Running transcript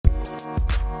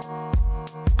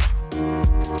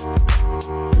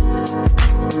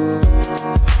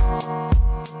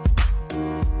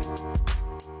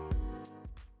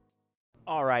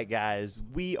right, guys,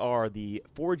 we are the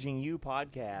Forging You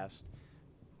podcast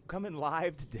coming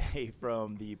live today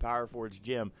from the Power Forge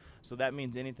gym. So that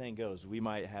means anything goes. We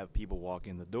might have people walk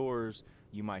in the doors.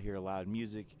 You might hear loud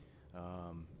music.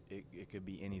 It could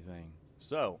be anything.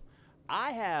 So I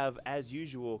have, as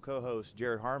usual, co-host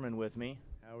Jared Harmon with me.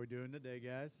 How we doing today,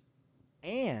 guys?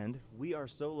 And we are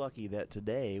so lucky that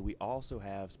today we also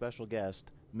have special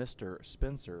guest, Mr.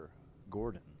 Spencer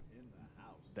Gordon. In the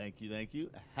house. Thank you.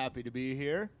 Happy to be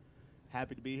here.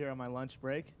 Happy to be here on my lunch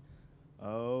break.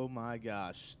 Oh my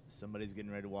gosh, somebody's getting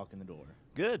ready to walk in the door.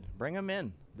 Good. Bring him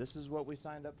in. This is what we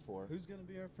signed up for. Who's going to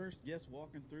be our first guest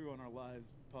walking through on our live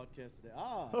podcast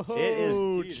today? It is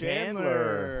Oh,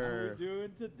 Chandler. How we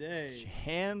doing today?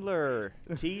 Chandler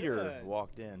Teeter Good.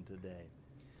 walked in today.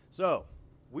 So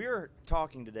we're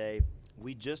talking today.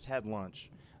 We just had lunch.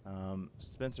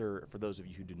 Spencer, for those of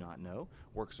you who do not know,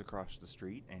 works across the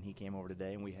street, and he came over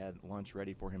today, and we had lunch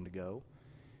ready for him to go.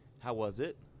 How was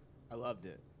it? I loved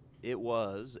it. It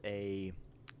was a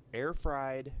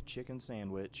air-fried chicken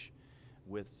sandwich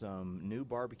with some new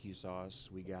barbecue sauce.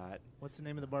 We got What's the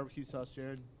name of the barbecue sauce,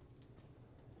 Jared?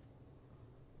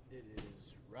 It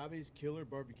is Robbie's Killer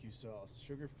Barbecue Sauce,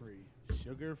 sugar-free,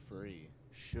 Sugar-free.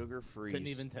 sugar-free. Couldn't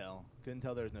even tell. Couldn't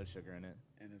tell there was no sugar in it.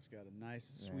 and it's got a nice,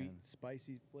 sweet, Man.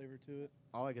 spicy flavor to it.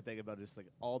 All I could think about is like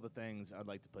all the things I'd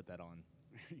like to put that on.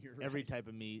 You're Every right. type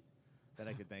of meat that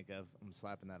I could think of, I'm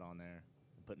slapping that on there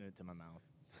and putting it to my mouth.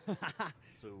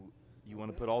 So you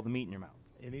want to put all the meat in your mouth.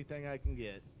 Anything I can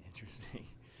get. Interesting.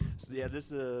 So yeah,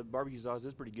 this barbecue sauce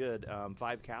is pretty good.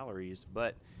 5 calories,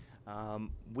 but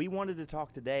we wanted to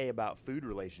talk today about food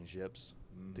relationships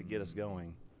to get us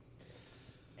going.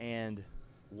 And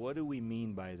what do we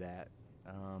mean by that?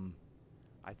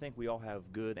 I think we all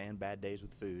have good and bad days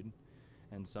with food,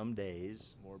 and some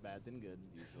days, More bad than good,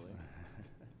 usually.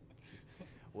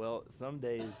 well, some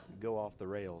days go off the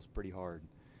rails pretty hard.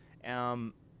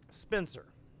 Spencer,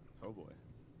 Oh boy.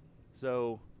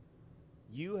 so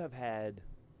you have had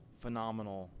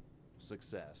phenomenal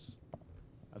success.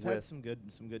 I've With- had some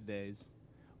good days.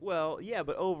 Well, yeah,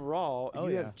 but overall, Oh,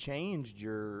 you yeah. have changed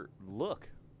your look.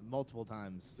 Multiple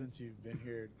times. Since you've been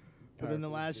here. Within the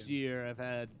Powerful last Gym. year,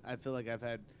 I feel like I've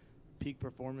had peak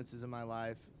performances in my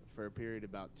life for a period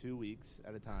about 2 weeks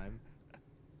at a time.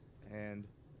 And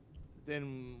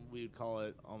then we would call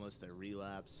it almost a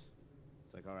relapse.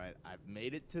 It's like, all right, I've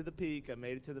made it to the peak. I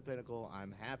made it to the pinnacle.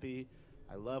 I'm happy.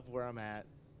 I love where I'm at.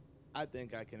 I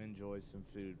think I can enjoy some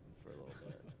food for a little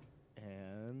bit.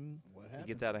 And, What It happened?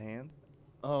 gets out of hand.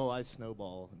 oh, I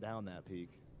snowball down that peak.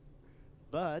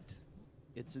 But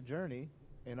it's a journey,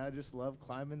 and I just love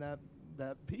climbing that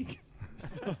peak.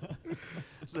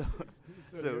 So,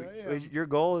 So so here I am. your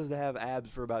goal is to have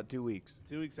abs for about 2 weeks.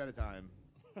 2 weeks at a time.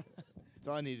 That's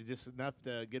all I needed, just enough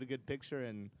to get a good picture,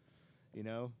 and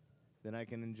then I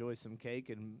can enjoy some cake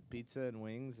and pizza and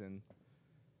wings, and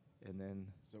then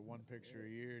So one picture a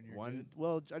year and you're one. good?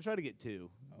 Well, I try to get two,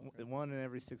 Okay. one in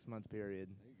every 6-month period.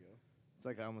 There you go. It's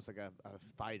like almost like a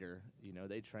fighter.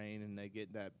 They train and they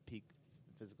get that peak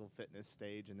physical fitness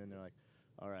stage, and then they're like,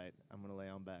 "All right, I'm gonna lay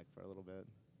on back for a little bit,"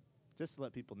 just to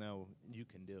let people know you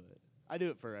can do it. I do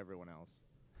it for everyone else.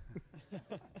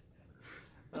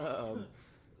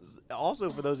 Also,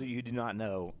 for those of you who do not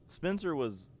know, Spencer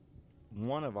was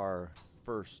one of our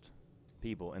first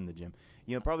people in the gym.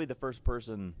 Probably the first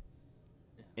person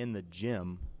in the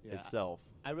gym Yeah. itself.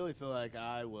 I really feel like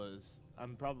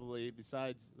I'm probably,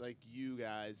 besides like you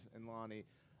guys and Lonnie,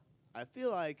 I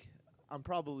feel like I'm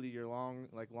probably your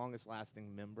longest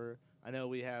lasting member. I know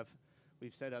we've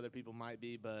said other people might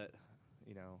be, but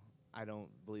I don't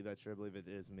believe that's true. I believe it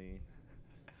is me.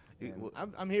 It And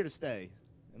w- I'm here to stay,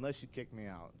 unless you kick me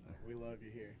out. We love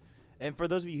you here. And for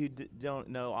those of you who don't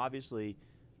know, obviously,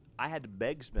 I had to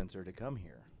beg Spencer to come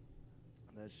here.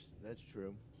 That's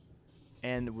true.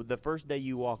 And the first day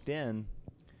you walked in,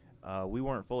 we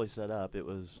weren't fully set up. It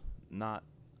was not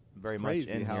very It's much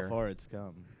crazy in how here. far it's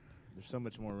come. There's so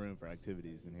much more room for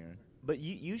activities in here. But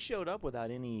you showed up without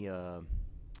any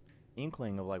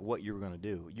inkling of like what you were going to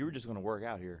do. You were just going to work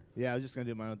out here. Yeah, I was just gonna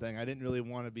do my own thing. I didn't really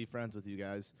want to be friends with you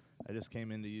guys. I just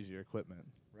came in to use your equipment.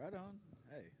 Right on.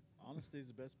 Hey, honesty is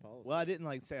the best policy. Well, I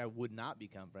didn't say I would not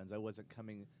become friends. I wasn't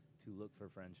coming to look for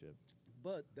friendship.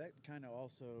 But that kind of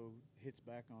also hits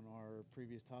back on our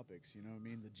previous topics. You know what I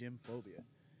mean? The gym phobia.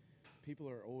 People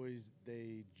are always,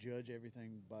 they judge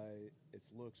everything by its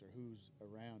looks or who's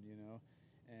around,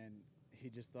 And he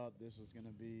just thought this was going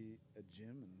to be a gym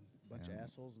and a bunch Yeah. of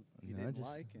assholes he No, I didn't just-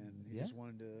 like, and he yeah. just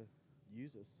wanted to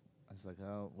use us. I was like,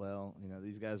 oh, well,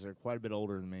 these guys are quite a bit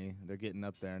older than me. They're getting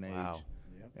up there in Wow. age.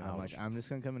 Yep. And I'm like, Ouch. I'm just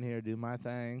going to come in here, do my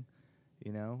thing.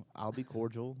 I'll be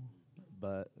cordial,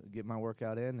 but get my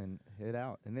workout in and hit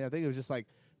out. And then I think it was just like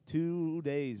 2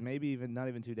 days, maybe even not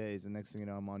even 2 days. The next thing you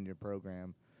know, I'm on your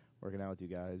program, working out with you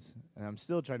guys, and I'm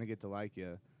still trying to get to like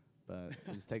you, but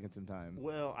it's taking some time.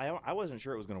 Well, I wasn't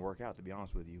sure it was going to work out, to be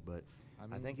honest with you, but I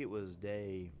mean, think it was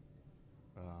day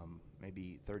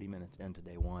maybe 30 minutes into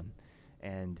day one,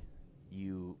 and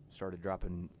you started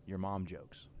dropping your mom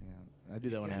jokes. yeah, I do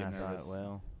that when I And get I thought, nervous.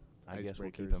 well, I guess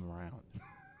we'll keep Icebreakers. them around.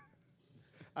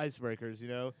 Icebreakers, you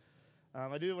know.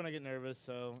 I do it when I get nervous,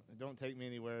 so don't take me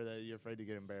anywhere that you're afraid to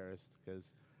get embarrassed,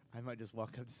 because I might just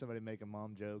walk up to somebody and make a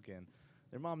mom joke, and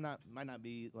their mom might not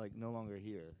be like no longer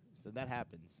here. So that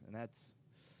happens, and that's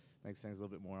makes things a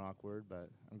little bit more awkward. But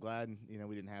I'm glad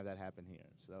we didn't have that happen here,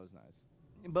 so that was nice.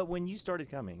 But when you started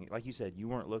coming, like you said, you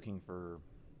weren't looking for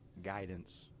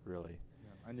guidance, really.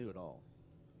 Yeah, I knew it all.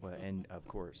 Well, and of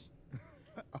course.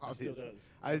 Still Obviously.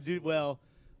 does. I do well.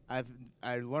 I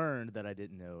learned that I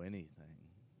didn't know anything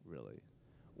really.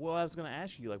 Well, I was going to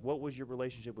ask you, like, what was your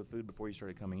relationship with food before you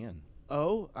started coming in?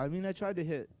 Oh, I mean, I tried to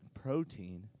hit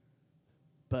protein,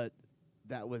 but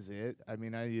that was it. I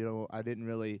mean, I didn't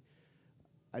really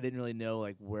know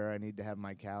like where I need to have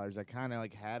my calories. I kind of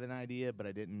like had an idea, but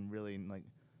I didn't really like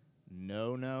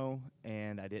know,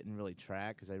 and I didn't really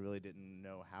track because I really didn't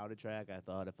know how to track. I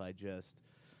thought if I just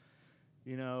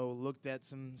looked at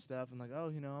some stuff and like,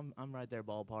 oh, I'm right there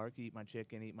ballpark. Eat my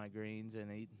chicken, eat my greens,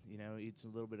 and eat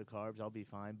some little bit of carbs. I'll be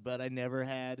fine. But I never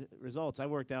had results. I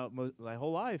worked out my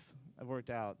whole life. I've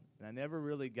worked out, and I never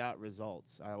really got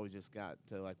results. I always just got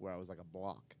to like where I was like a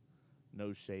block,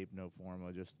 no shape, no form.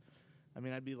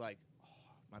 I'd be like,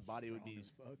 my body would Strong be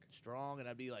as fuck. strong, and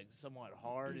I'd be like somewhat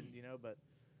hard, and but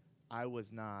I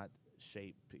was not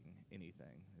shaping anything.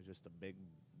 It was just a big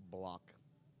block.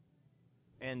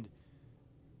 And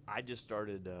I just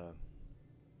started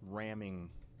ramming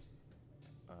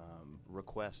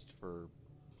requests for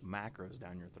macros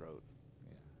down your throat.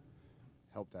 Yeah,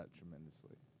 helped that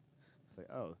tremendously. It's like,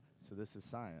 oh, so this is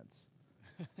science.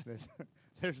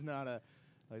 there's not a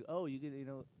like, oh, you get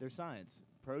there's science.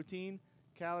 Protein,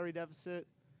 calorie deficit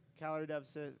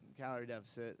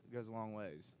goes a long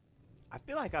ways. I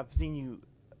feel like I've seen you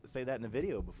say that in a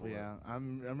video before. Yeah,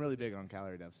 I'm really big on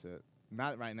calorie deficit.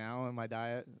 Not right now in my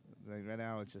diet. Like right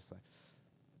now, it's just like,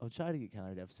 I'll try to get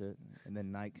calorie deficit, and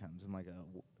then night comes. I'm like,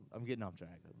 oh, I'm getting off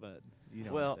track. But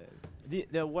Well, what I'm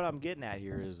saying. what I'm getting at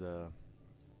here is,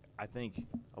 I think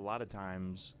a lot of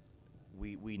times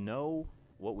we know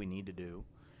what we need to do,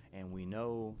 and we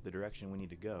know the direction we need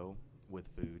to go with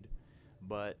food,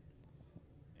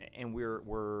 and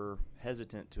we're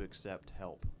hesitant to accept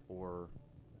help or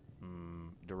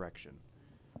direction.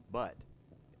 But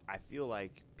I feel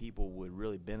like people would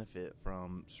really benefit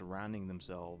from surrounding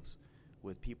themselves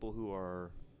with people who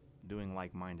are doing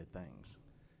like-minded things.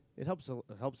 It helps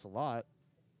a lot,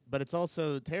 but it's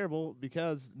also terrible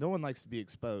because no one likes to be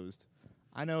exposed.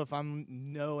 I know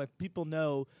if people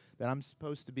know that I'm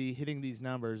supposed to be hitting these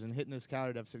numbers and hitting this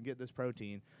calorie deficit and get this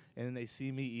protein, and then they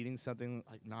see me eating something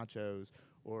like nachos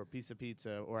or a piece of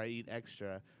pizza or I eat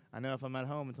extra, I know if I'm at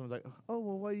home and someone's like, oh,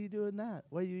 well, why are you doing that?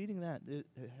 Why are you eating that?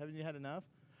 Haven't you had enough?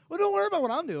 Well, don't worry about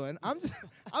what I'm doing. I'm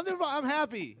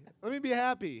happy. Let me be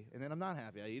happy. And then I'm not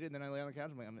happy. I eat it, and then I lay on the couch.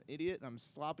 I'm like, I'm an idiot, and I'm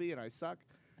sloppy, and I suck.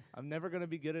 I'm never going to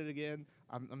be good at it again.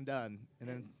 I'm done. And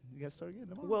then you got to start again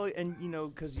tomorrow. Well, and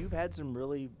because you've had some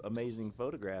really amazing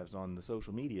photographs on the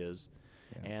social medias,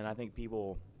 Yeah. and I think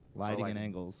people Lighting are like, and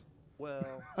angles.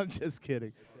 Well, I'm just kidding.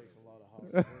 It takes a lot of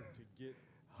hard work to get.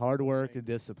 Hard work and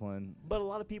discipline. but a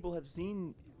lot of people have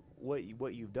seen what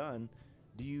you've done.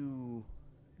 Do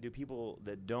people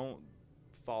that don't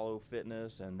follow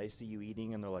fitness and they see you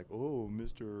eating and they're like, oh,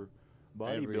 Mr.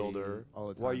 Bodybuilder, All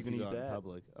the time why are you going to go eat out in that?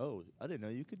 public. Oh, I didn't know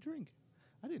you could drink.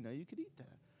 I didn't know you could eat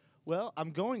that. Well,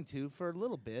 I'm going to for a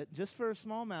little bit, just for a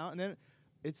small amount, and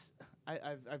then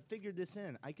I've figured this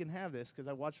in. I can have this because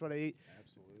I watched what I ate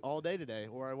Absolutely. all day today,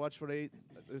 or I watched what I ate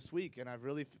this week, and I've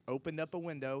really opened up a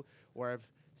window where I've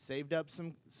saved up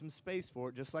some space for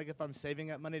it. Just like if I'm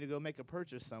saving up money to go make a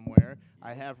purchase somewhere,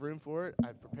 I have room for it.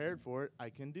 I've prepared for it. I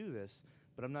can do this.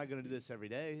 But I'm not going to do this every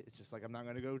day. It's just like I'm not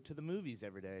going to go to the movies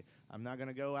every day. I'm not going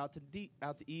to go out to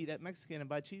eat at Mexican and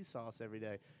buy cheese sauce every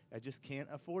day. I just can't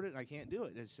afford it, and I can't do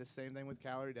it. It's just the same thing with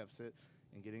calorie deficit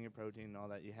and getting your protein and all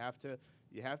that. You have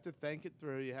to think it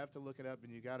through. You have to look it up,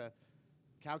 and you got to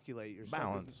calculate yourself.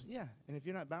 Balance. Yeah, and if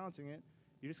you're not balancing it,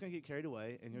 you're just going to get carried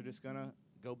away, and you're just going to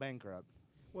go bankrupt.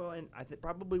 Well, and I think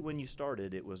probably when you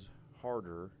started, it was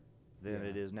harder than Yeah.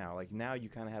 it is now. Like now you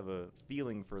kind of have a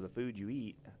feeling for the food you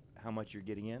eat, how much you're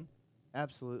getting in.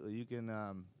 Absolutely. You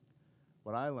can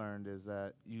what I learned is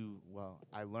that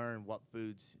I learned what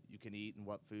foods you can eat and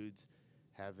what foods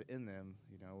have in them,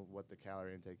 what the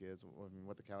calorie intake is,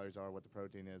 what the calories are, what the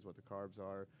protein is, what the carbs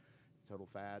are, total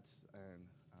fats, and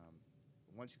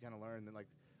once you kind of learn, then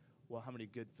how many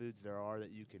good foods there are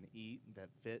that you can eat that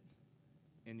fit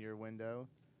in your window,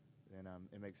 then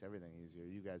it makes everything easier.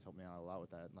 You guys help me out a lot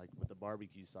with that, like with the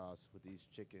barbecue sauce, with these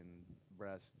chicken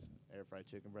breasts, air fried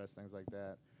chicken breasts, things like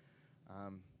that.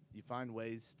 You find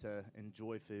ways to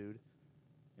enjoy food.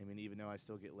 I mean, even though I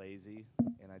still get lazy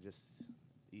and I just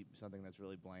eat something that's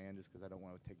really bland just because I don't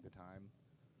want to take the time.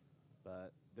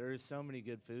 But there is so many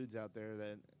good foods out there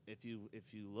that if you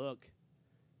look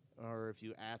or if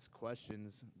you ask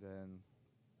questions, then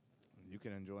you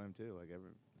can enjoy them too.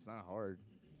 It's not hard.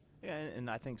 Yeah, and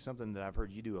I think something that I've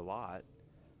heard you do a lot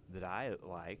that I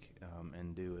like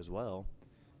and do as well,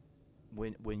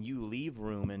 when you leave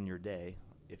room in your day,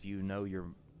 if you know you're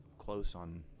close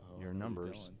on your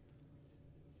numbers,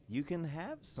 you can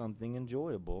have something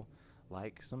enjoyable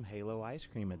like some Halo ice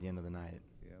cream at the end of the night.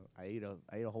 I ate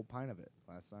a whole pint of it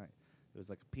last night. It was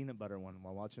like a peanut butter one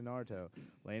while watching Naruto,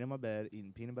 laying in my bed,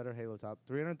 eating peanut butter Halo Top,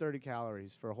 330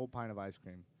 calories for a whole pint of ice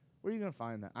cream. Where are you going to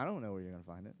find that? I don't know where you're going to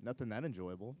find it. Nothing that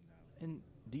enjoyable. And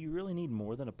do you really need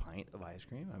more than a pint of ice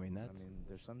cream? I mean,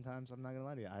 there's sometimes, I'm not going to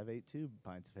lie to you, I've ate 2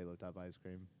 pints of Halo Top ice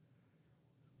cream.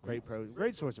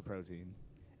 Great source of protein.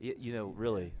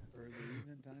 Really. For the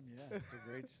evening time, yeah. It's a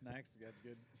great snack. It's got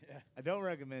good, yeah. I don't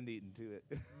recommend eating to it.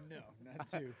 No, not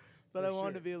too. But I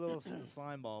wanted to be a little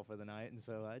slime ball for the night, and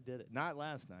so I did it. Not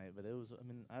last night, but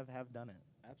I have done it.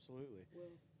 Absolutely.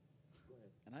 Well, go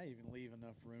ahead. And I even leave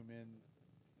enough room in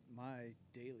my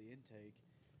daily intake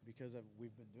because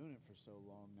we've been doing it for so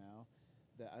long now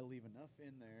that I leave enough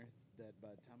in there that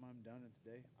by the time I'm done it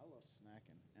today, I love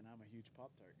snacking, and I'm a huge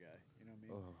Pop-Tart guy. You know what I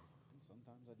mean? Oh. And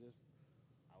sometimes I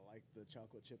like the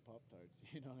chocolate chip Pop-Tarts.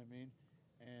 You know what I mean?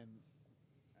 And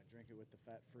I drink it with the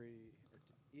fat-free, or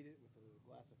eat it with a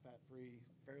glass of fat-free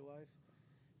Fairlife.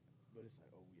 But it's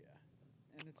like, oh yeah,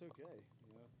 and it's okay,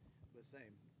 But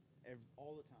same,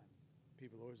 all the time,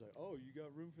 people are always like, oh, you got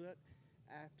room for that?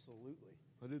 Absolutely.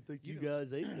 I didn't think you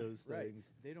guys ate those Right.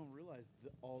 things. They don't realize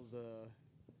all the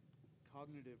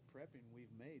cognitive prepping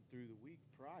we've made through the week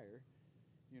prior.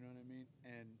 You know what I mean?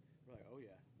 And we're like, oh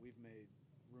yeah, we've made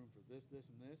room for this, this,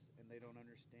 and this, and they don't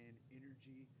understand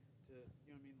energy to,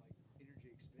 like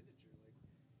energy expenditure. Like,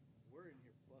 we're in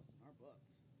here busting our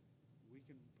butts. We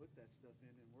can put that stuff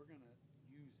in, and we're gonna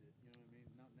use it. You know what I mean?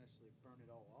 Not necessarily burn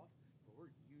it all off, but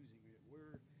we're using it.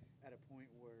 We're at a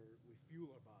point where we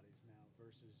fuel our bodies now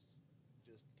versus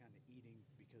just kind of eating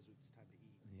because it's time to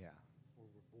eat. Yeah. Or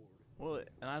we're bored. Well,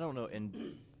 and I don't know,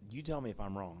 and you tell me if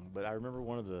I'm wrong, but I remember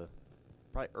one of the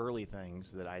probably early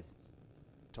things that I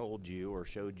told you or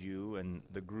showed you and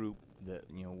the group that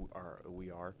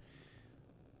we are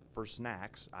for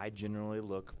snacks. I generally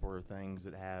look for things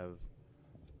that have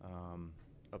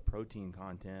a protein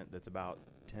content that's about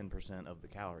 10% of the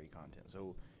calorie content.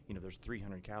 So there's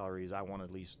 300 calories. I want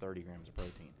at least 30 grams of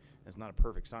protein. It's not a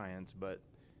perfect science, but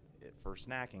for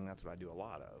snacking, that's what I do a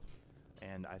lot of,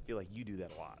 and I feel like you do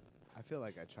that a lot. I feel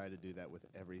like I try to do that with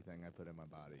everything I put in my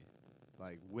body.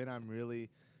 Like when I'm really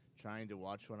trying to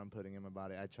watch what I'm putting in my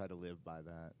body, I try to live by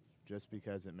that just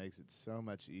because it makes it so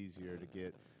much easier to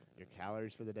get your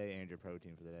calories for the day and your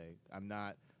protein for the day. I'm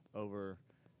not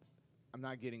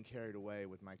getting carried away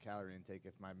with my calorie intake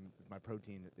if my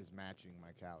protein is matching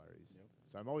my calories. Yep.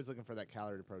 So I'm always looking for that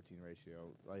calorie to protein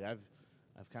ratio. Like I've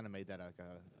kind of made that like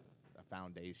a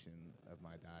foundation of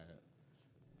my diet.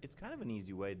 It's kind of an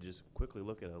easy way to just quickly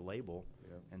look at a label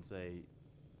Yep. and say,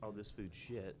 oh, this food's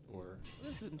shit, or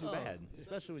this isn't too bad.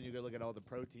 Especially when you go look at all the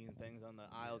protein things on the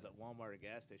aisles at Walmart or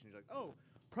gas stations. You're like, oh,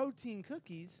 protein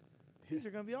cookies. These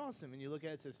are going to be awesome. And you look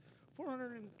at it, it says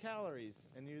 400 calories.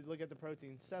 And you look at the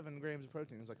protein, 7 grams of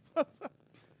protein. It's like,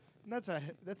 that's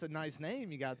a nice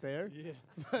name you got there. Yeah.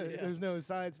 But Yeah. there's no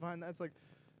science behind that. So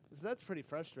that's pretty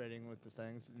frustrating with the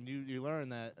things. And you learn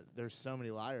that there's so many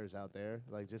liars out there,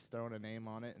 like just throwing a name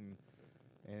on it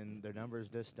and their numbers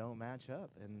just don't match up.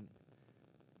 And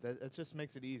that just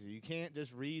makes it easier. You can't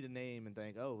just read a name and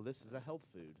think, oh, this is a health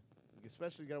food.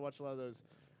 Especially you got to watch a lot of those.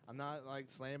 I'm not like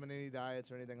slamming any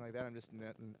diets or anything like that. I'm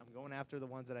going after the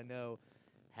ones that I know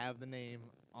have the name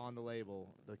on the label.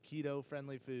 The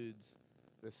keto-friendly foods,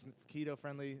 the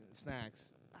keto-friendly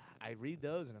snacks. I read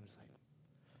those and I'm just like,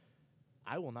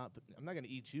 I'm not going to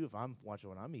eat you if I'm watching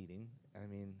what I'm eating.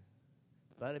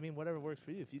 But whatever works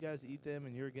for you. If you guys eat them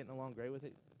and you're getting along great with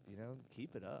it,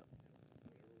 keep it up.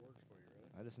 Whatever works for you,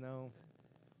 right? I just know.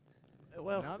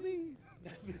 Well, Not me.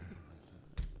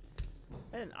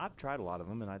 and I've tried a lot of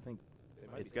them, and I think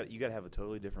you got to have a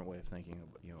totally different way of thinking,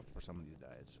 for some of these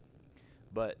diets.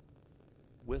 But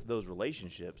with those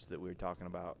relationships that we were talking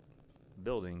about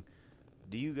building,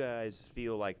 do you guys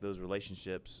feel like those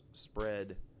relationships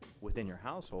spread within your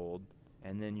household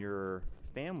and then your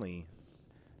family,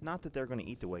 not that they're going to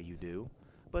eat the way you do,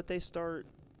 but they start,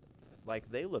 like,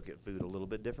 they look at food a little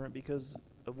bit different because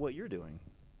of what you're doing?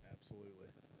 Absolutely.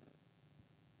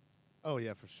 Oh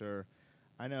yeah, for sure.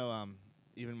 I know.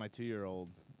 Even my 2-year-old,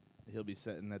 he'll be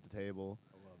sitting at the table,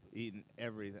 I love it. eating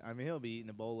everything. I mean, he'll be eating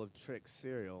a bowl of Trix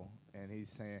cereal, and he's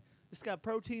saying, "This got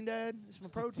protein, Dad. This my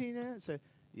protein in it." I say,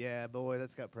 "Yeah, boy,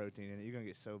 that's got protein in it. You're gonna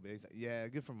get so big." He's like, "Yeah,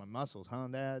 good for my muscles, huh,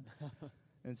 Dad?"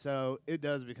 And so it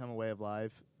does become a way of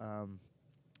life.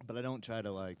 But I don't try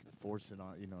to like force it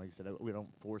on. Like you said, we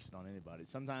don't force it on anybody.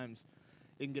 Sometimes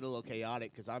it can get a little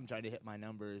chaotic because I'm trying to hit my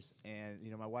numbers, and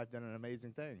my wife done an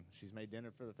amazing thing. She's made dinner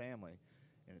for the family,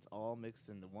 and it's all mixed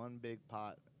into one big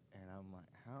pot. And I'm like,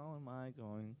 how am I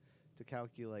going to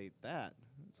calculate that?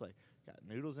 It's like got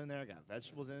noodles in there, got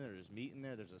vegetables in there, there's meat in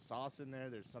there, there's a sauce in there,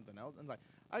 there's something else. I'm like,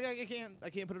 I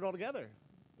can't put it all together.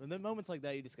 And then moments like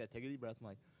that, you just gotta take a deep breath. I'm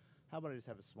like, how about I just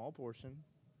have a small portion,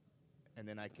 and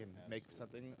then I can make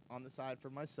something on the side for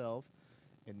myself,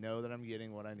 and know that I'm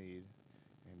getting what I need,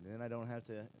 and then I don't have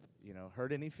to,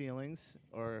 hurt any feelings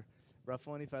or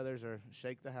ruffle any feathers or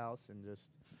shake the house, and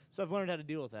just. So I've learned how to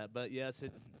deal with that. But yes,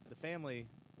 the family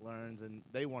learns, and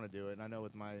they want to do it. And I know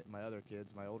with my other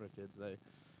kids, my older kids,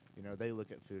 they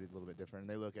look at food a little bit different. And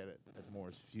they look at it as more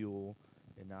as fuel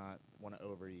and not want to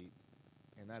overeat.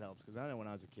 And that helps because I know when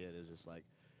I was a kid, it was just like,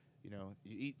 you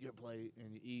eat your plate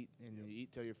and you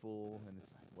eat till you're full. And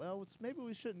it's like, well, maybe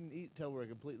we shouldn't eat till we're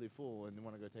completely full and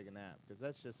want to go take a nap because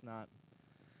that's just not.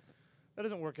 That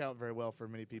doesn't work out very well for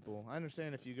many people. I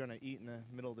understand if you're going to eat in the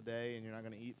middle of the day and you're not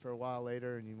going to eat for a while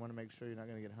later and you want to make sure you're not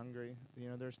going to get hungry.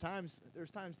 There's times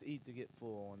to eat to get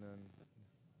full, and then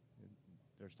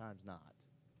there's times not.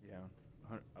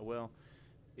 Yeah. Well,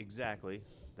 exactly.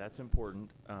 That's important.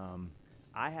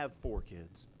 I have 4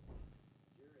 kids.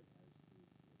 Jared has 2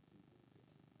 kids,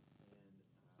 and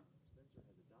Spencer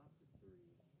has adopted 3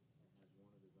 and has 1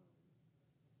 of his own.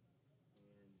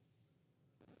 And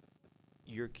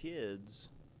your kids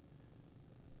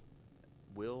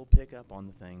will pick up on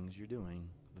the things you're doing,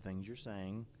 the things you're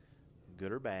saying,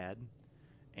 good or bad.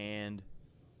 And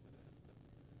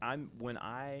when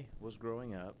I was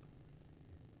growing up,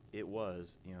 it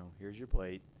was, here's your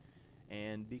plate.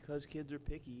 And because kids are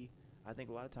picky, I think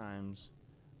a lot of times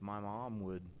my mom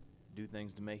would do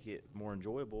things to make it more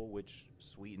enjoyable, which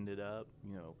sweetened it up.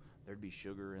 There'd be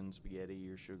sugar in spaghetti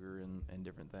or sugar in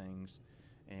different things.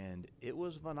 And it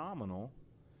was phenomenal.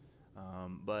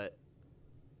 But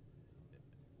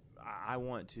I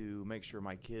want to make sure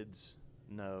my kids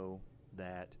know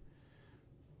that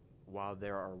while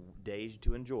there are days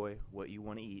to enjoy what you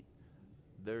want to eat,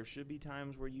 there should be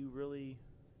times where you really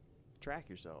track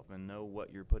yourself and know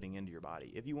what you're putting into your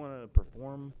body. If you want to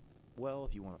perform well,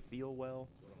 if you want to feel well,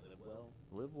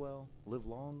 live well, live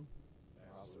long,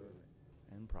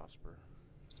 and prosper.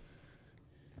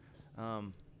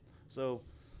 So,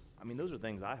 those are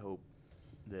things I hope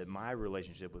that my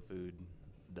relationship with food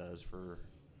does for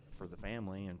the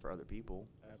family and for other people.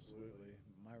 Absolutely.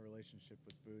 My relationship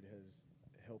with food has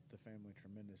helped the family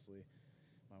tremendously.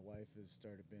 My wife has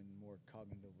started being more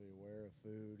cognitively aware of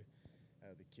food,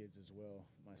 the kids as well.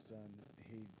 My son,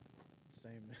 he,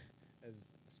 same as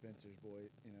Spencer's boy,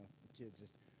 the kid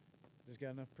just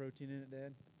got enough protein in it,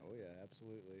 Dad? Oh, yeah,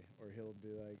 absolutely. Or he'll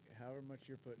be like, however much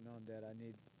you're putting on, Dad, I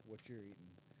need what you're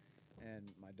eating.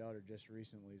 And my daughter just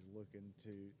recently is looking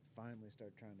to finally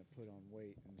start trying to put on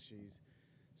weight, and she's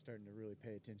starting to really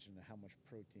pay attention to how much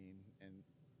protein, and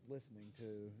listening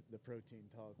to the protein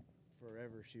talk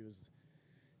forever. She was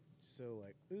so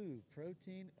like, ooh,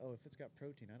 protein? Oh, if it's got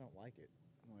protein, I don't like it.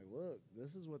 I'm like, look,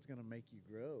 this is what's going to make you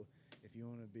grow. If you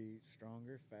want to be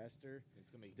stronger, faster, It's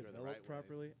gonna make you grow the develop right way.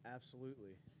 properly,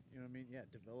 absolutely. You know what I mean? Yeah,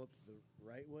 develop the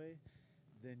right way,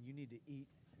 then you need to eat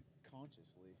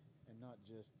consciously and not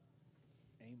just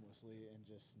aimlessly and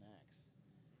just snacks.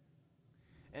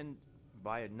 And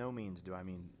by no means do I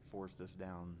mean force this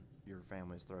down your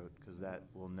family's throat, because that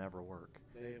will never work.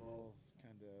 They all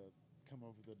kind of come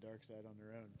over the dark side on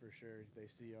their own for sure. They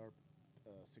see our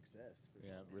success. For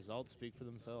Yeah, sure. results speak for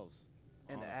themselves.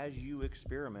 And Honestly. as you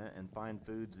experiment and find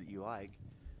foods that you like,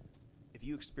 if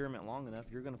you experiment long enough,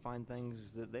 you're going to find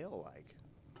things that they'll like.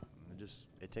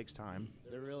 It takes time.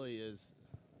 There really is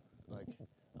like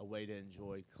a way to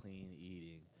enjoy clean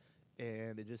eating,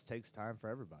 and it just takes time for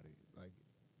everybody.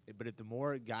 But if the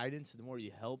more guidance, the more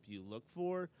you look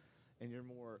for, and you're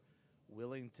more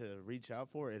willing to reach out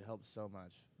for, it helps so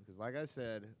much. Because like I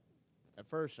said, at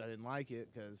first I didn't like it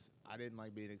because I didn't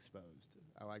like being exposed.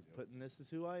 I like putting this as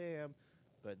who I am,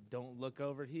 but don't look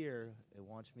over here and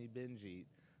watch me binge eat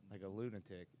like a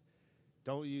lunatic.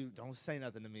 Don't say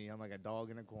nothing to me. I'm like a dog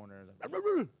in a corner. Like,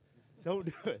 don't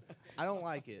do it. I don't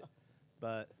like it.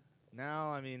 But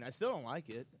now, I mean, I still don't like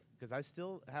it because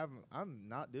I'm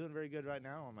not doing very good right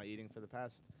now on my eating for the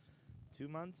past 2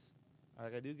 months.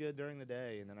 Like, I do good during the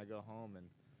day, and then I go home and,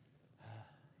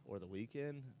 or the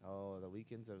weekend. Oh, the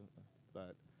weekends.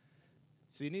 But,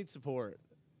 so you need support,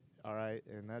 all right?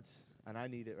 And I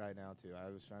need it right now, too. I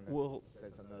was trying to say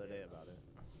something the other day about it.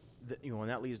 And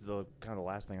that leads to the kind of the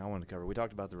last thing I wanted to cover. We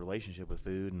talked about the relationship with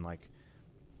food and like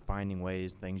finding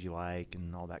ways, things you like,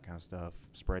 and all that kind of stuff,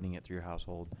 spreading it through your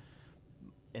household.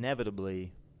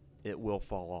 Inevitably, it will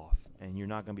fall off, and you're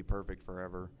not going to be perfect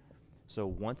forever. So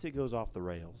once it goes off the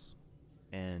rails,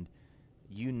 and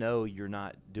you know you're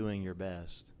not doing your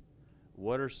best,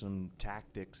 what are some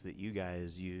tactics that you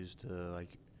guys use to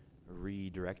like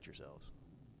redirect yourselves?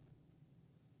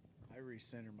 I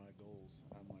recenter my goals.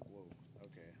 I'm like, whoa,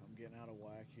 okay, I'm getting out of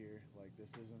whack here. Like,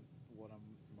 this isn't what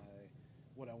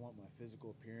I want my physical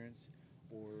appearance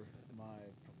or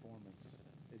my performance.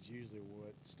 It's usually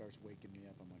what starts waking me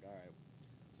up. I'm like, all right,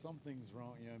 something's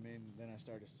wrong. You know what I mean? Then I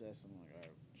start assessing. I'm like, all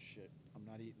right, shit, I'm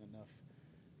not eating enough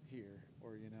here,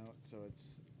 or So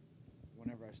it's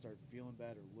whenever I start feeling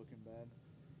bad or looking bad,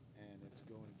 and it's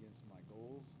going against my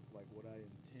goals, like what I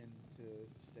intend to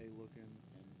stay looking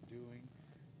and doing.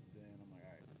 Then I'm like,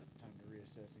 all right, time to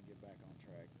reassess and get back on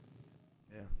track.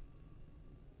 Yeah.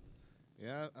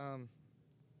 Yeah,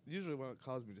 usually what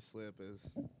caused me to slip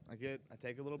is I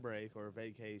take a little break or a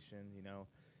vacation,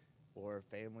 or a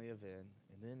family event,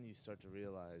 and then you start to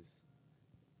realize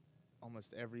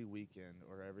almost every weekend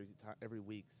or every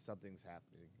week something's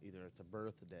happening. Either it's a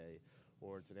birthday,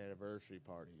 or it's an anniversary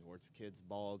party, or it's kids'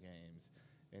 ball games.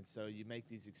 And so you make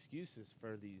these excuses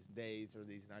for these days or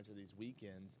these nights or these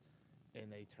weekends,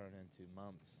 and they turn into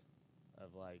months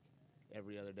of like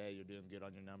every other day you're doing good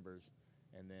on your numbers,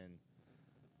 and then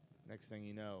next thing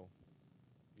you know,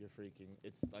 you're freaking.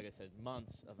 It's like I said,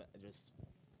 months of just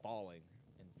falling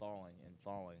and falling and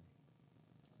falling.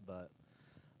 But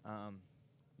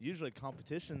usually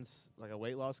competitions, like a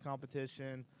weight loss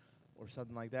competition or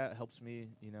something like that, helps me,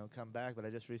 come back. But I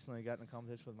just recently got in a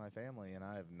competition with my family, and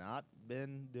I have not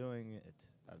been doing it.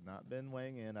 I've not been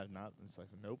weighing in. It's like,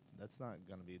 nope, that's not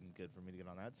going to be good for me to get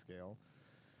on that scale.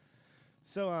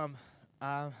 So I'm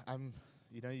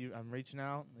reaching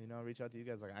out. I reach out to you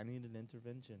guys like, I need an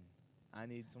intervention. I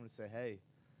need someone to say, hey,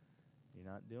 you're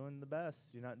not doing the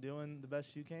best. You're not doing the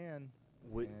best you can.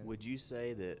 Would you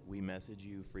say that we message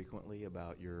you frequently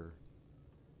about your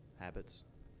habits?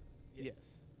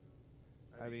 Yes.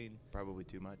 I mean, probably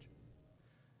too much.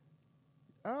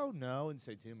 Oh no, I wouldn't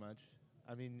say too much.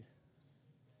 I mean,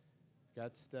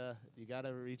 you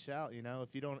gotta reach out.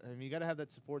 If you don't, you gotta have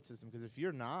that support system. Because if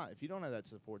you don't have that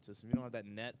support system, you don't have that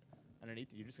net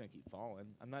underneath you, you're just gonna keep falling.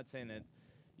 I'm not saying that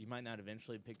you might not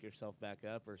eventually pick yourself back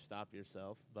up or stop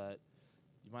yourself, but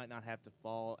you might not have to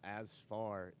fall as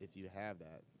far if you have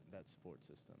that support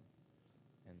system.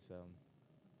 And so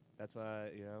that's why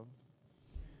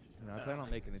I plan on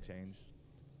making a change.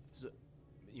 So,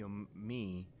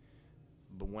 me,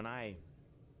 but when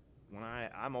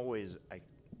I'm always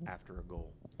after a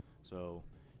goal. So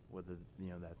whether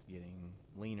that's getting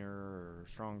leaner or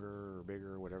stronger or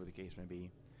bigger, whatever the case may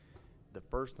be, the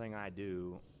first thing I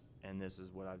do, and this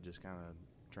is what I've just kind of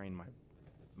trained my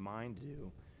mind to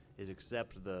do, is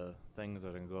accept the things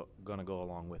that are going to go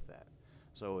along with that.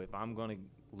 So if I'm going to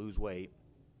lose weight,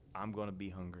 I'm going to be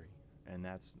hungry, and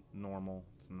that's normal.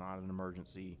 It's not an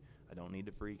emergency. I don't need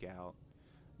to freak out.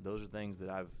 Those are things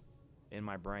that in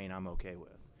my brain, I'm okay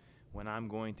with. When I'm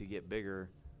going to get bigger,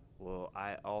 well,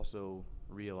 I also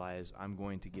realize I'm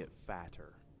going to get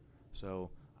fatter. So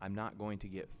I'm not going to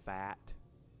get fat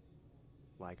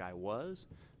like I was,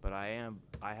 but I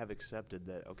have accepted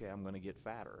that, okay, I'm going to get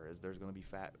fatter. There's going to be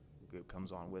fat that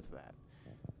comes on with that.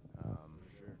 For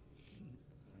sure.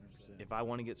 100%. If I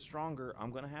want to get stronger,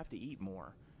 I'm going to have to eat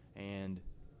more. And,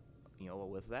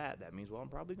 with that means, I'm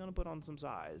probably going to put on some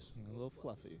size. A little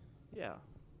fluffy. Yeah.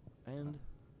 And,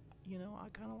 I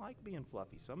kind of like being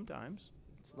fluffy sometimes.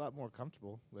 It's a lot more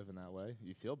comfortable living that way.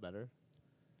 You feel better.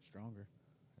 Stronger.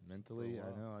 Mentally,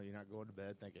 I know you're not going to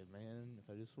bed thinking, man, if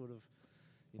I just would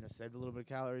have, saved a little bit of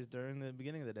calories during the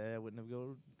beginning of the day, I wouldn't have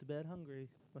gone to bed hungry.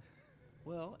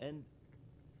 Well, and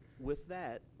with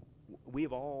that,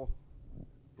 we've all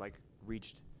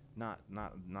reached not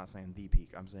saying the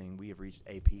peak. I'm saying we have reached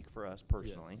a peak for us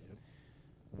personally. Yes.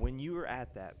 When you were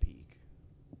at that peak,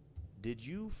 did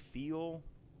you feel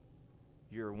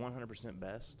your 100%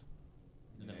 best?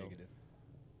 Negative.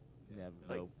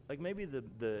 Yeah, Like maybe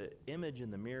the image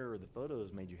in the mirror or the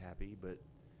photos made you happy, but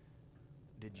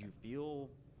did you feel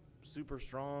super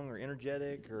strong or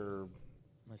energetic or?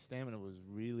 my stamina was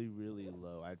really, really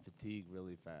low. I'd fatigue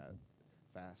really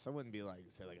fast. I wouldn't be like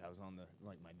say like I was on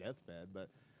my deathbed, but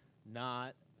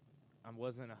not. I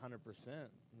wasn't 100%.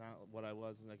 Not what I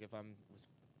was like if was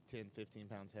 10, 15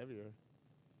 pounds heavier.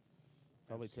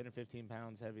 Probably 10 or 15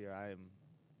 pounds heavier.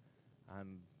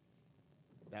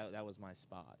 That was my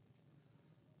spot,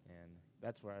 and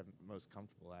that's where I'm most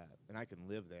comfortable at, and I can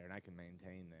live there and I can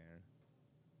maintain there.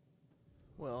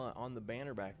 Well, on the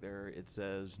banner back there, it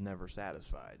says "never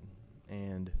satisfied,"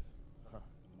 and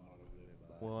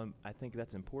well, I think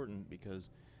that's important because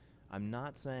I'm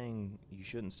not saying you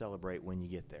shouldn't celebrate when you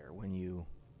get there, when you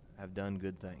have done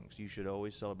good things. You should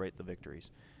always celebrate the victories,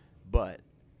 but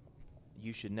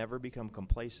you should never become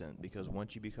complacent because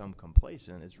once you become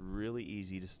complacent, it's really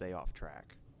easy to stay off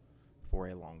track for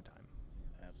a long time.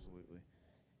 Absolutely.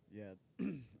 Yeah,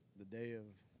 the day of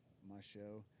my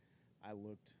show, I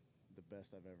looked the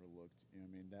best I've ever looked. You know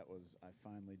what I mean? That was, I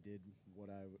finally did what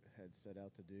I had set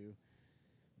out to do.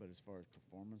 But as far as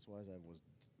performance-wise, I was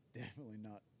definitely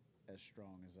not as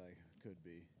strong as I could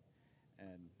be.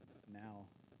 And now,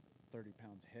 30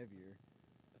 pounds heavier,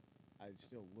 I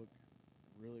still look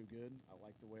really good. I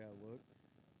like the way I look,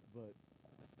 but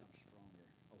I'm stronger,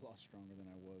 a lot stronger than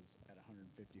I was at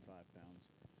 155 pounds.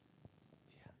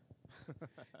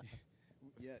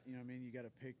 Yeah, you know what I mean? You got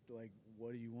to pick, like,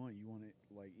 what do you want? You want it,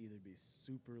 like, either be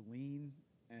super lean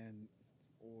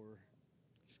or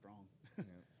strong. Yeah.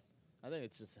 I think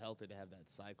it's just healthy to have that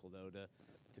cycle, though, to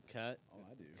cut. Oh,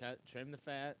 I do. Trim the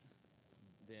fat,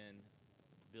 then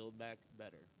build back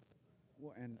better.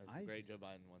 Well, and As the great Joe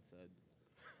Biden once said.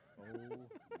 Oh,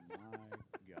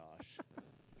 my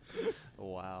gosh.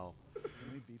 Wow.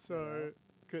 Can we beep that Sorry, out?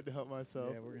 couldn't help myself.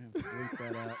 Yeah, we're going to have to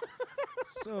bleep that out.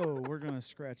 So, we're going to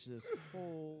scratch this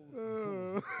whole...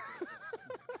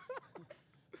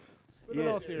 But in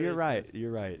all Yes, you're seriousness, right.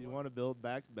 You're right. You want to build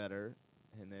back better,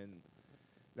 and then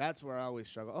that's where I always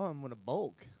struggle. Oh, I'm going to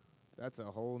bulk. That's a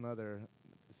whole nother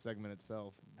segment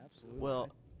itself. Absolutely. Well,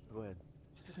 go ahead.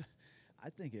 I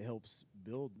think it helps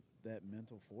build that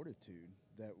mental fortitude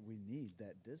that we need,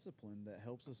 that discipline that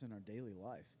helps us in our daily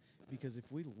life. Because if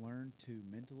we learn to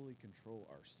mentally control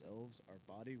ourselves, our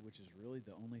body, which is really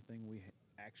the only thing we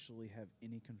actually have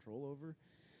any control over,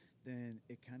 then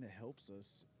it kind of helps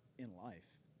us in life.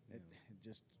 Yeah. It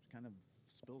just kind of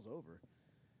spills over,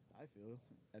 I feel,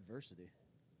 adversity.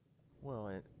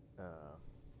 Well,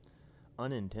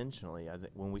 unintentionally, I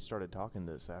think when we started talking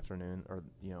this afternoon, or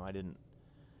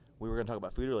we were going to talk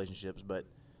about food relationships, but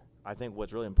I think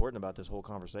what's really important about this whole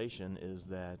conversation is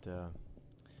that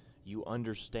you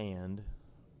understand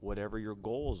whatever your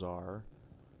goals are,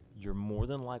 you're more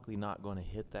than likely not going to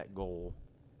hit that goal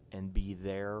and be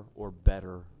there or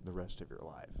better the rest of your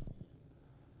life.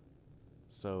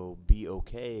 So be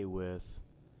okay with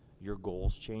your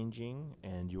goals changing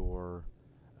and your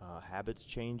habits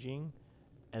changing,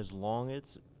 as long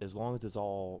as it's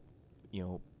all,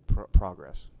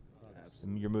 progress.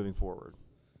 Absolutely. You're moving forward.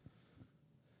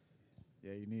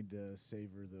 Yeah, you need to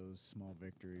savor those small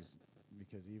victories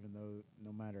because even though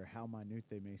no matter how minute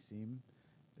they may seem,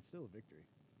 it's still a victory.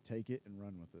 Take it and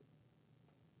run with it.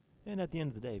 And at the end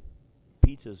of the day,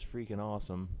 pizza's freaking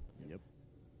awesome. Yep.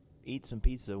 Eat some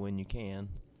pizza when you can,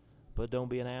 but don't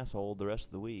be an asshole the rest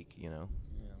of the week, Yeah.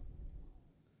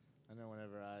 I know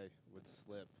whenever I would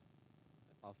slip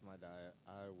off my diet,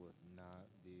 I would not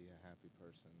be a happy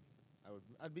person.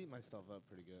 I'd beat myself up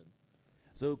pretty good.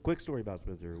 So, quick story about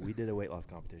Spencer. We did a weight loss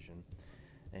competition,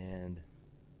 and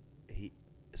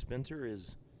Spencer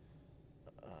is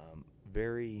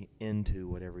very into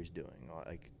whatever he's doing,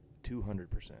 like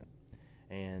 200%.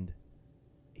 And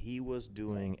he was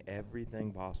doing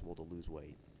everything possible to lose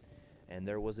weight. And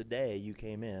there was a day you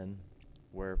came in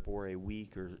where for a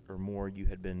week or more you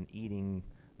had been eating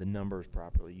the numbers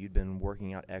properly. You'd been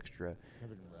working out extra. I've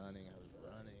been running. I was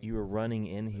running. You were running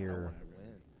in I here, wanna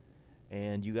win.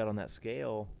 and you got on that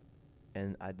scale,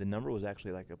 and the number was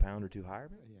actually like a pound or two higher.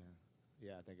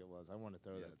 Yeah, I think it was. I want to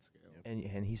throw Yep. that scale.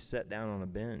 Yep. And he sat down on a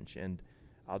bench, and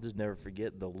I'll just never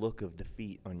forget the look of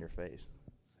defeat on your face.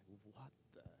 It's like, what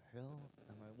the hell?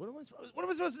 What am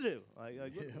I supposed to do? Like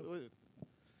Yep. what?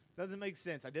 Doesn't make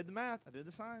sense. I did the math. I did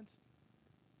the science.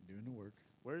 Doing the work.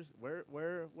 Where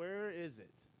is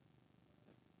it?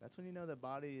 That's when you know the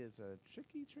body is a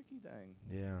tricky thing.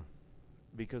 Yeah,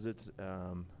 because it's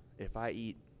if I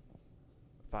eat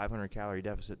 500 calorie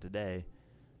deficit today,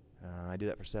 I do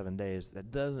that for 7 days.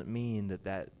 That doesn't mean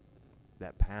that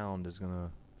pound is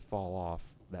gonna fall off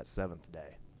that 7th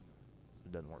day.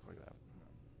 It doesn't work like that.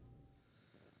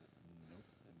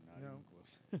 Not No. even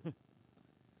close.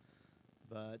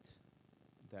 But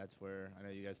that's where I know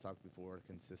you guys talked before.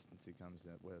 Consistency comes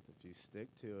in with if you stick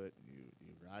to it, you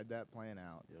ride that plan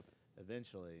out. Yep.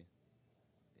 Eventually,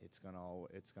 it's gonna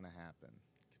happen.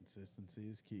 Consistency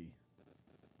is key.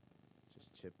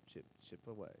 Just chip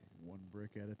away. One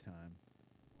brick at a time.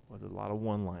 With a lot of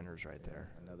one-liners right there.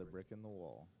 Another brick in the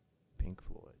wall. Pink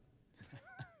Floyd.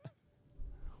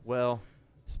 Well,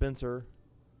 Spencer,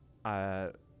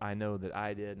 I know that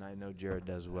I did, and I know Jared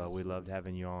does as well. We loved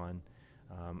having you on.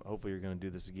 Hopefully, you're going to do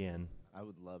this again. I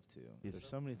would love to. Yes. There's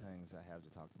so many things I have to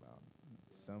talk about.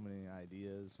 So many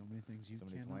ideas. So many things you so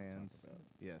many cannot plans. talk about.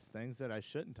 Yes, things that I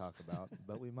shouldn't talk about,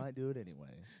 but we might do it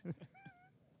anyway.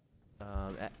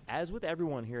 As with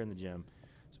everyone here in the gym,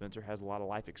 Spencer has a lot of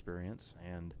life experience,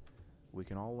 and we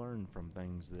can all learn from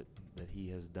things that he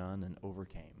has done and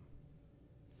overcame.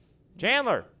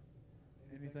 Chandler,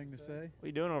 Anything to say? what are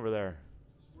you doing over there?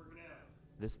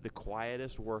 This is the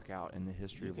quietest workout in the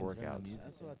history You of can turn the workouts. music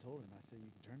That's what I told him. I said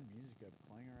you can turn the music up,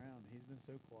 clang around. He's been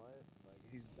so quiet. Like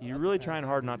he's. You're I've really passed trying out,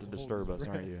 hard but not to he's disturb holding us, his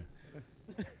aren't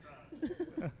breath.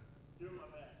 you?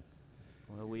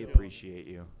 Well, we appreciate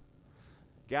you.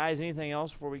 Guys, anything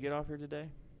else before we get off here today?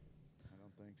 I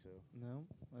don't think so. No,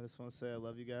 I just want to say I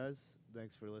love you guys.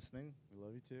 Thanks for listening. We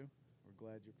love you too. We're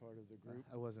glad you're part of the group.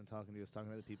 I wasn't talking to you. I was talking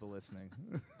to the people listening.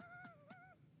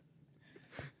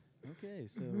 Okay,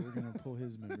 so we're gonna pull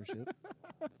his membership.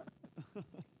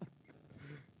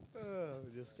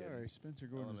 Just Sorry, Spencer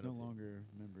Gordon is no longer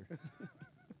a member.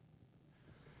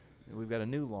 We've got a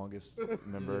new longest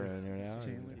member in here now.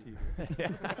 Chandler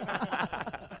Teeter.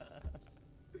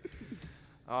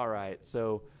 All right.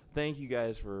 So thank you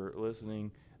guys for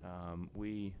listening.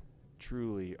 We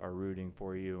truly are rooting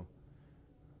for you.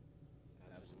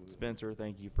 Absolutely. Spencer,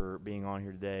 thank you for being on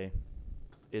here today.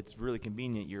 It's really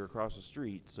convenient. You're across the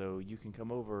street, so you can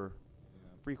come over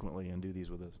frequently and do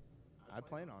these with us. I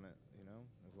plan on it,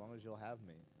 as long as you'll have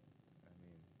me. I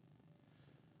mean,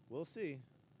 we'll see.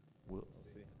 We'll, We'll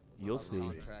see. You'll We'll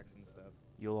have see. contracts and stuff.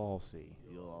 you'll all see.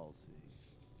 You'll all see.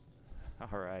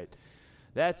 All right.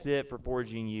 That's it for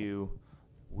Forging You.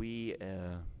 We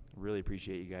really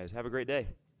appreciate you guys. Have a great day.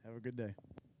 Have a good day.